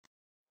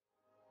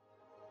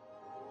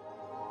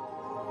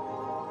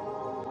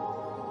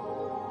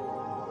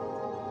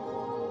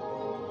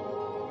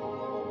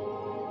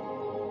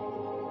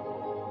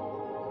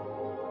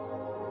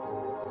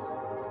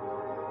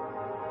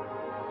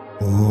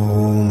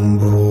Om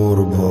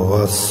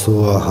Bhurбhuvah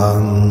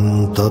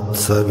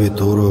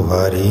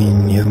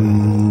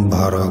Tatsaviturvarenyam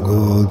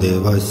Bhargo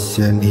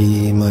Devasya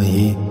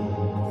Dhimahi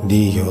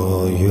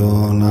Dhiyo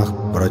Yonah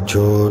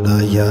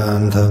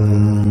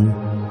Prachodayantam.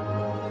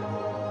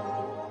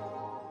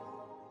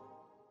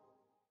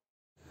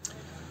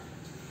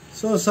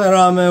 So, Sai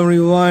Ram,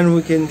 everyone,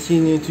 we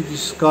continue to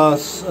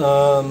discuss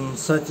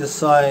Sathya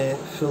Sai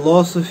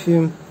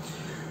philosophy,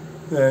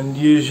 and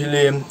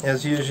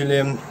as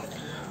usually,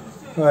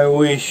 I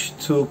wish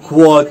to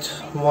quote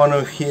one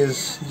of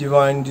his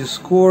divine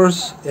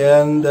discourse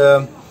and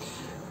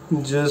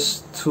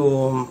just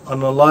to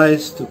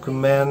analyze, to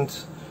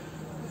comment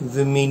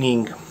the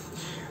meaning.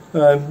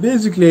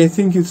 Basically, I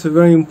think it's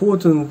very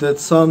important that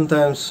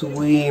sometimes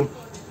we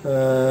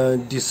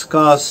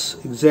discuss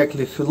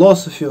exactly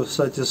philosophy of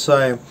Sathya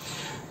Sai,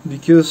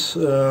 because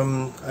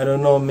I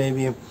don't know,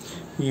 maybe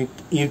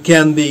you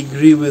can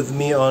agree with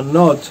me or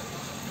not,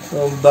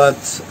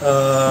 but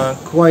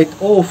quite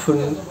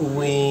often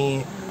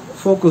we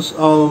focus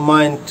our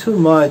mind too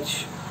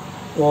much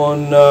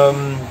on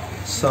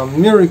some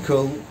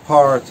miracle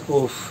part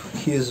of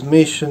his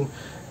mission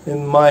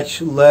and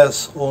much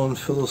less on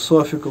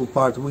philosophical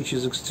part, which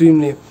is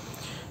extremely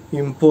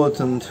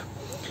important.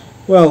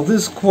 Well,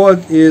 this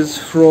quote is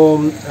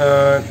from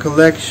a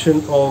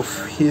collection of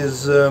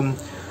his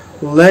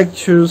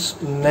lectures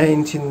in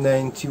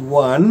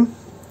 1991,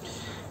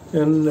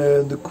 and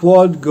the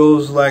quote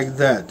goes like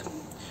that: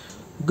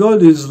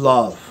 God is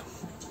love.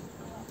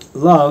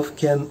 Love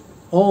can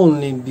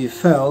only be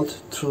felt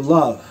through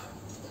love.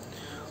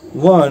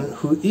 One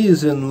who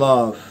is in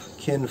love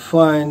can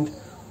find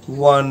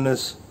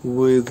oneness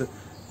with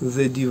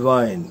the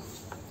divine.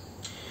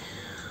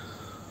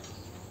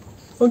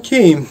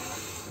 Okay,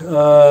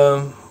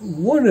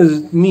 what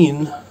does it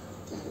mean,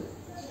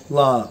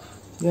 love?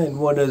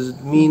 And what does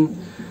it mean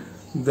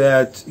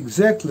that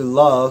exactly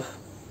love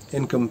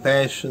and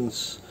compassion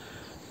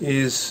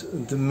is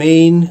the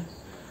main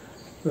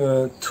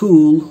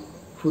tool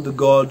for the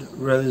God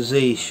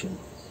realization?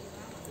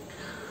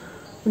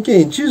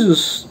 Okay,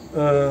 Jesus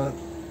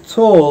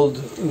told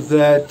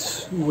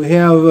that we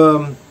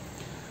have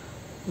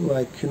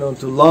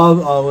to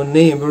love our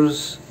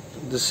neighbors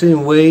the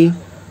same way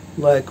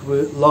like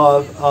we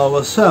love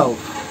ourselves.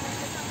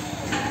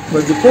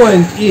 But the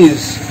point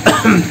is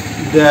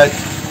that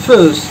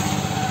first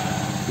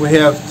we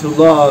have to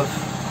love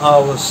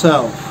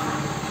ourselves,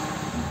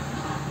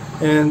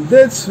 and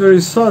that's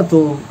very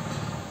subtle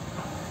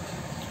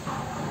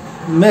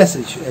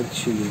message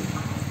actually,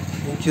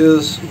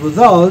 because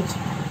without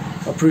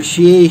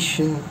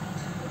appreciation,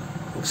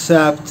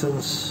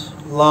 acceptance,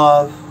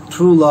 love,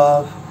 true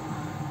love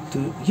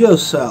to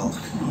yourself,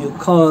 you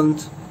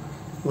can't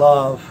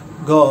love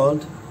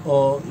God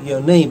or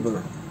your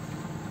neighbor.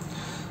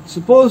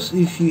 Suppose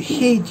if you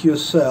hate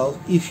yourself,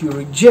 if you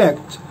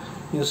reject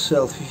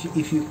yourself,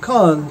 if you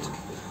can't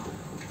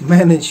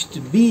manage to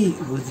be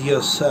with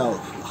yourself,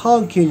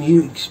 how can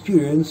you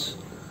experience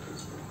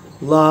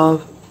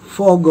love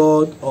for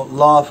God or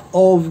love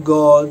of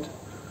God,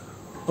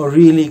 or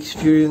really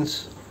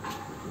experience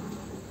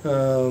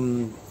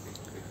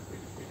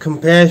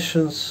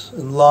compassion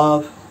and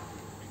love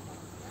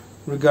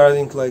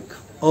regarding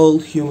all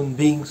human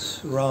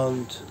beings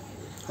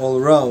all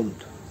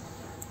around?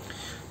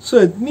 So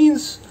it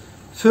means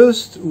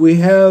first we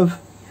have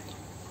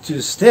to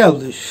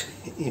establish,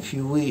 if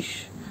you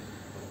wish,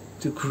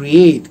 to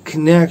create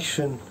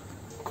connection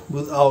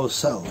with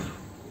ourselves.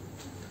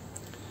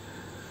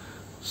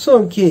 So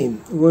okay,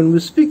 when we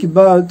speak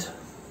about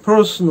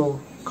personal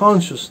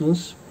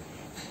consciousness,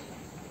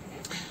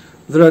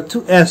 there are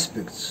two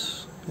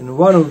aspects, and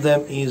one of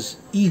them is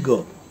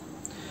ego.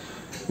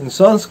 In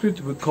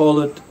Sanskrit we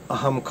call it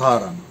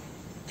ahamkara,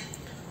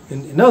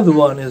 and another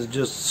one is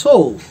just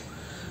soul.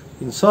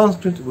 In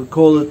Sanskrit we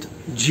call it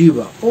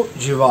jiva or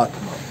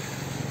jivatma.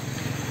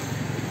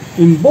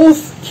 In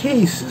both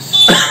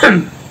cases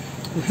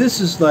this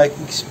is like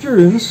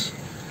experience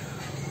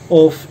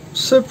of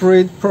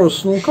separate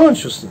personal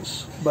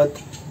consciousness,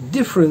 but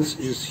difference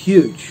is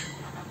huge,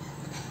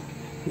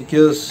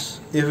 because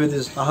if it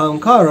is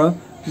ahamkara,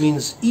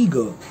 means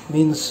ego,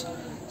 means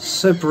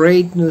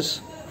separateness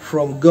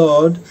from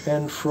God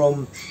and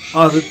from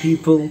other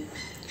people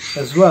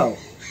as well,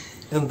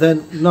 and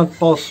then not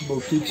possible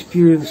to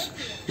experience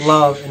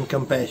love and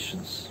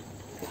compassion.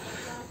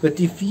 But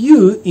if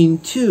you in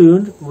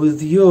tune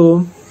with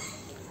your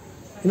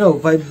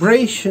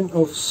vibration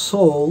of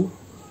soul,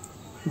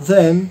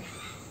 then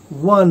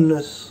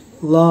oneness,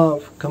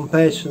 love,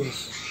 compassion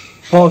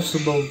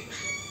possible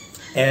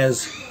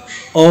as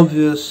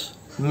obvious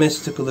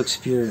mystical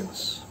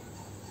experience.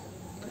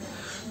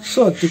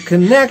 So to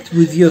connect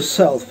with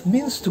yourself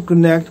means to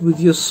connect with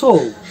your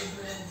soul,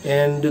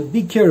 and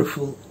be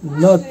careful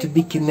not to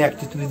be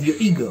connected with your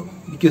ego,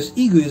 because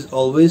ego is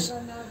always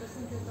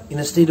in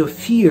a state of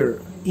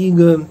fear,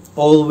 ego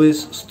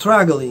always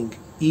struggling,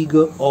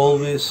 ego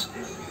always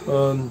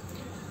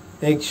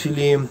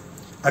actually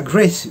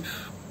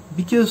aggressive,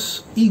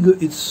 because ego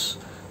is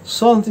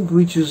something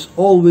which is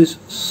always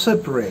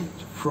separate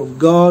from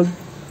God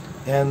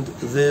and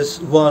this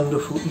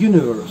wonderful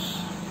universe.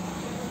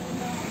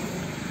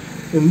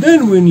 And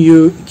then when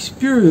you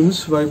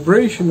experience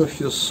vibration of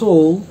your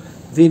soul,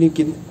 then you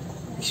can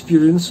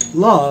experience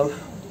love.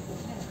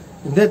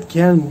 And that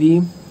can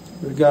be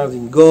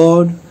regarding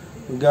God,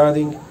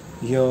 regarding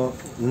your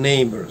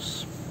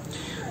neighbors.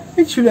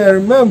 Actually, I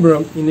remember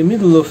in the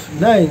middle of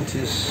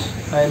 90s,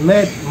 I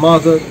met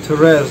Mother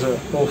Teresa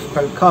of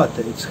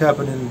Calcutta. It's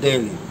happened in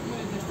Delhi.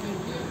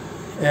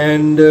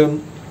 And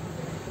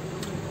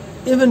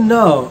even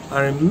now,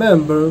 I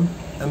remember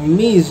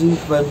amazing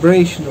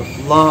vibration of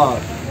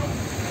love,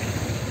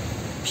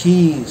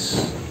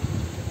 peace.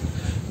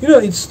 You know,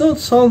 it's not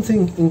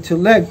something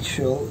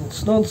intellectual,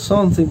 it's not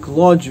something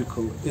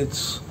logical,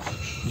 it's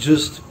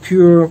just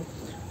pure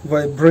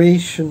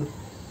vibration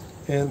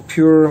and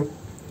pure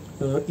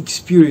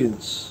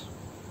experience.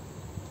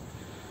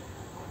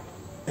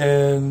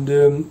 And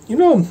you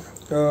know,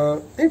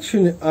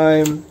 actually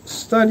I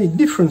studied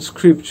different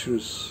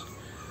scriptures,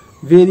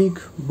 Vedic,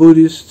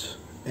 Buddhist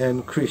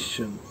and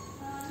Christian.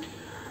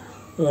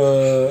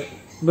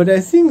 But I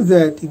think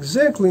that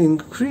exactly in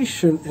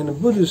Christian and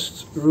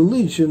Buddhist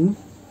religion,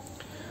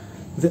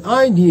 the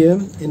idea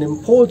and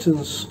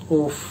importance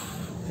of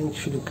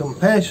actually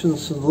compassion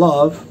and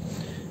love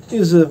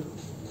is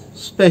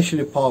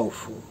especially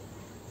powerful.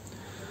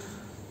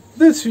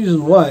 That's the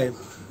reason why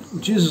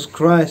Jesus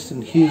Christ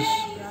and his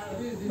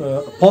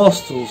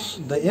apostles,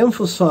 they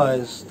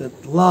emphasize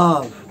that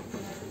love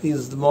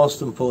is the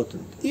most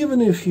important. Even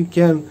if you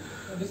can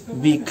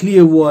be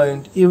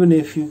clairvoyant, even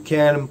if you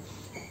can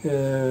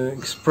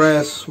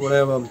express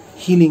whatever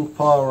healing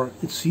power,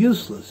 it's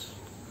useless.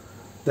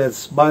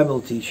 That's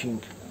Bible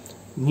teaching,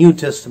 New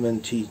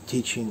Testament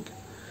teaching.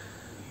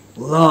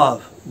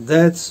 Love,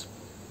 that's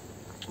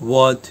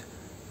what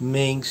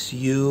makes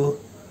you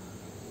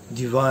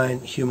divine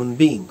human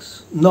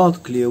beings.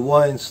 Not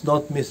clairvoyance,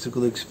 not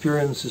mystical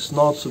experiences,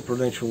 not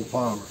supernatural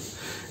power.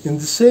 In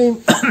the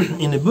same,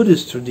 in the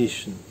Buddhist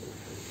tradition,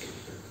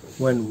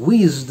 when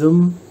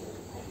wisdom,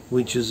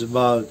 which is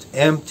about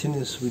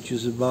emptiness, which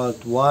is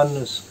about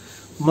oneness,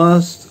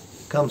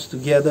 comes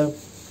together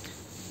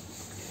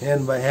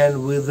hand by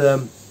hand with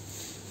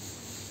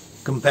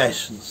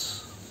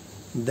compassions,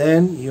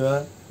 then you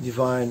are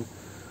divine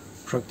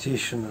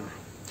practitioner.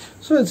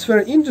 So it's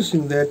very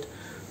interesting that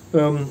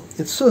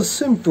it's so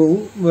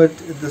simple, but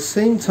at the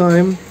same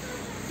time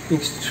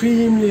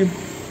extremely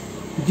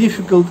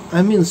difficult.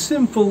 I mean,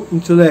 simple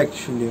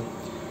intellectually,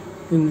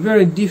 and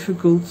very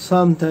difficult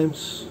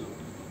sometimes,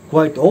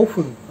 quite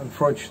often,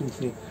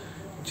 unfortunately,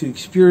 to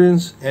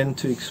experience and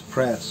to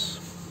express.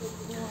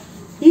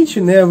 Each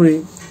and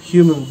every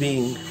human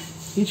being,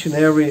 each and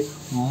every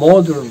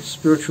modern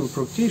spiritual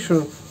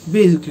practitioner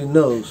basically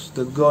knows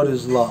that God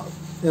is love.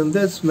 And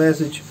that's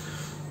message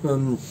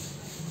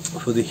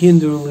for the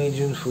Hindu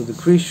religion, for the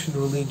Christian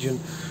religion.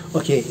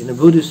 Okay, in the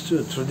Buddhist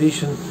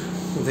tradition,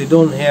 they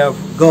don't have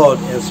God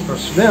as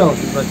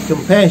personality, but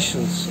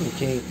compassion,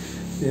 okay,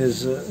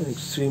 is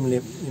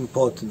extremely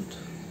important.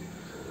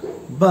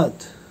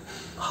 But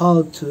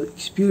how to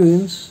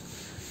experience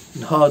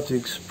and how to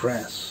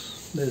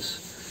express this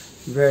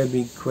very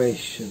big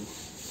question.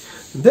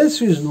 And that's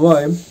the reason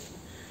why,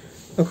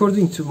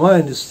 according to my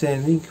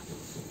understanding,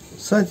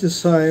 Sathya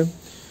Sai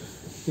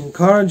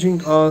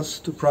encouraging us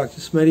to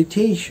practice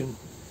meditation,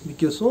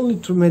 because only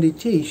through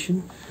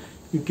meditation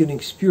you can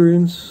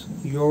experience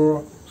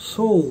your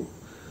soul.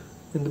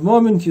 And the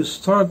moment you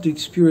start to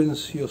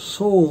experience your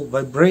soul,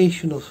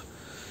 vibration of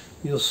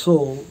your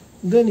soul,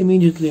 then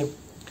immediately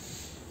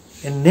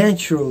and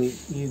naturally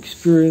you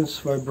experience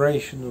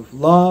vibration of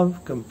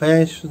love,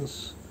 compassion,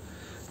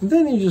 and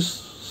then you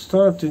just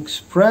start to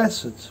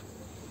express it.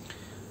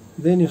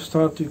 Then you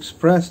start to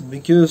express it,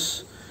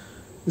 because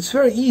it's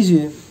very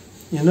easy,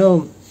 you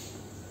know,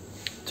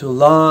 to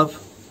love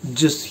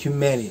just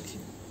humanity.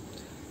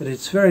 But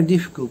it's very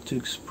difficult to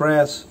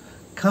express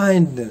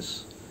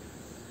kindness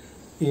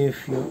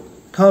if you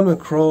come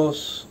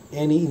across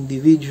any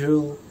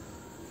individual,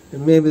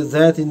 and maybe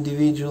that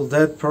individual,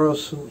 that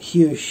person,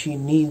 he or she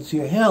needs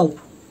your help.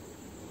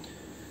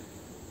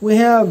 We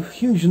have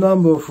huge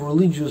number of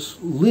religious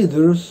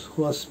leaders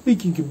who are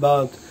speaking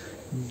about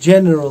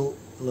general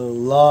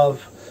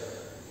love,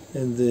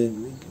 and they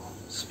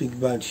speak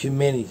about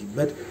humanity,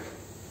 but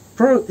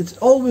it's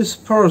always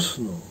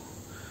personal.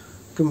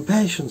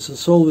 Compassion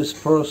is always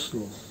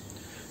personal.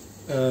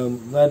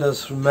 Let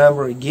us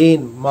remember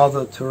again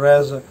Mother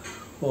Teresa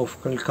of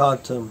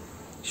Calcutta.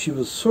 She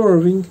was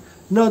serving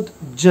not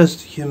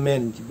just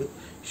humanity, but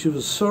she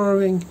was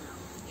serving,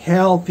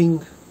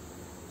 helping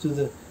to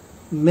the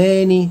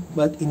many,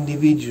 but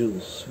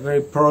individuals,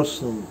 very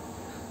personal.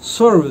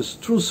 Service,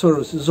 true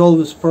service, is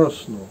always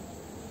personal.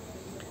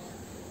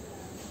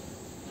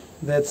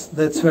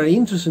 That's very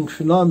interesting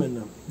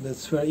phenomenon.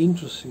 That's very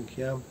interesting,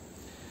 yeah.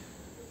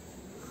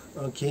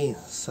 Okay,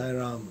 Sai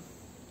Ram.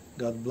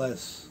 God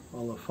bless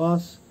all of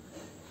us.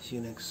 See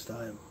you next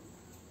time.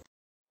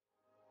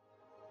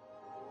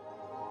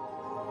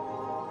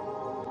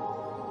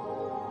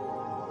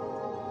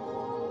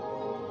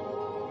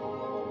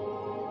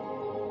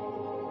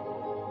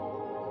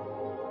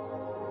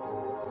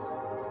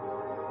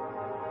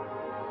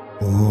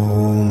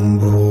 Om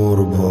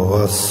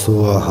Bhurбhuvah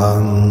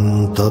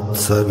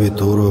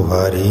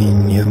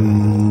Tatsaviturvarenyam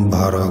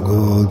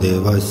Bhargo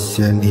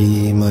Devasya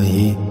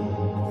Dhimahi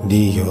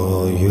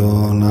Dhiyo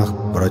Yo Nah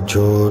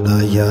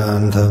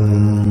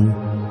Prachodayantam